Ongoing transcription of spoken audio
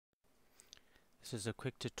This is a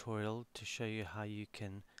quick tutorial to show you how you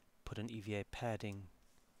can put an EVA padding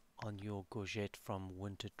on your Gorget from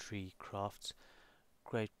Tree Crafts.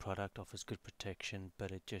 Great product, offers good protection,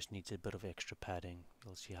 but it just needs a bit of extra padding.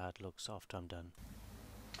 You'll see how it looks after I'm done.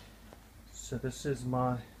 So this is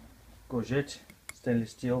my Gorget,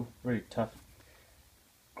 stainless steel, very tough,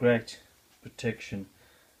 great protection,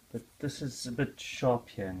 but this is a bit sharp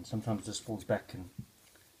here and sometimes this falls back and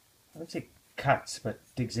I would say cuts, but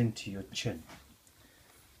digs into your chin.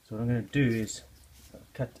 So what I'm going to do is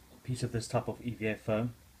cut a piece of this type of EVA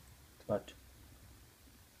foam. It's about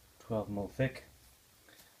 12mm thick.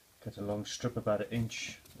 Cut a long strip about 1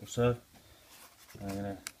 inch or so. And I'm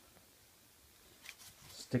going to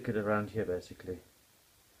stick it around here basically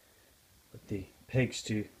with the pegs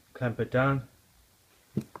to clamp it down.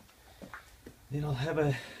 Then I'll have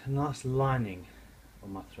a nice lining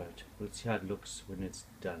on my throat. We'll see how it looks when it's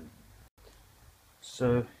done.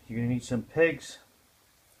 So you're going to need some pegs,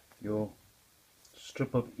 your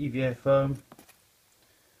strip of EVA foam,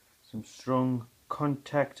 some strong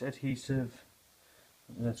contact adhesive,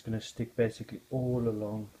 and that's going to stick basically all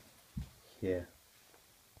along here.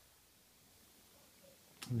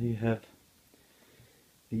 And there you have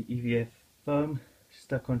the EVA foam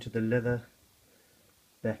stuck onto the leather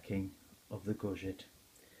backing of the Gorget.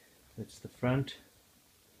 That's the front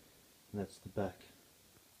and that's the back.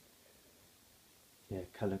 Yeah,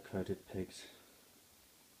 color coded pegs.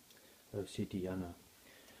 OCD, I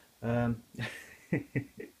know.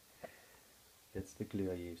 That's the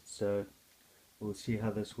glue I used. So we'll see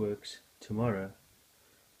how this works tomorrow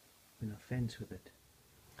when I fence with it.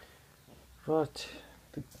 Right,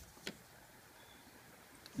 the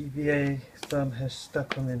EVA foam has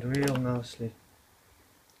stuck on it real nicely.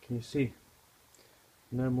 Can you see?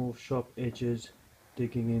 No more sharp edges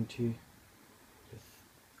digging into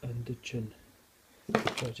the under chin.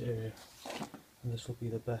 Throat area, and this will be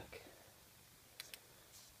the back.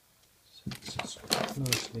 So it sits quite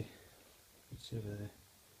nicely. It's over there.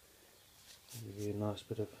 Give you a nice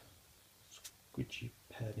bit of squidgy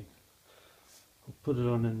padding. I'll put it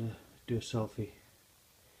on and do a selfie.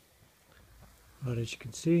 Right, as you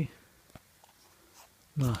can see,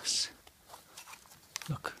 nice.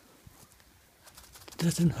 Look,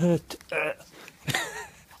 doesn't hurt.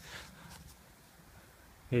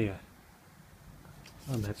 Here you go.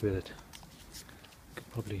 I'm happy with it.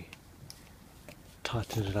 Could probably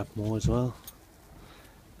tighten it up more as well,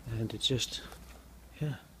 and it just,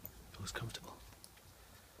 yeah, feels comfortable.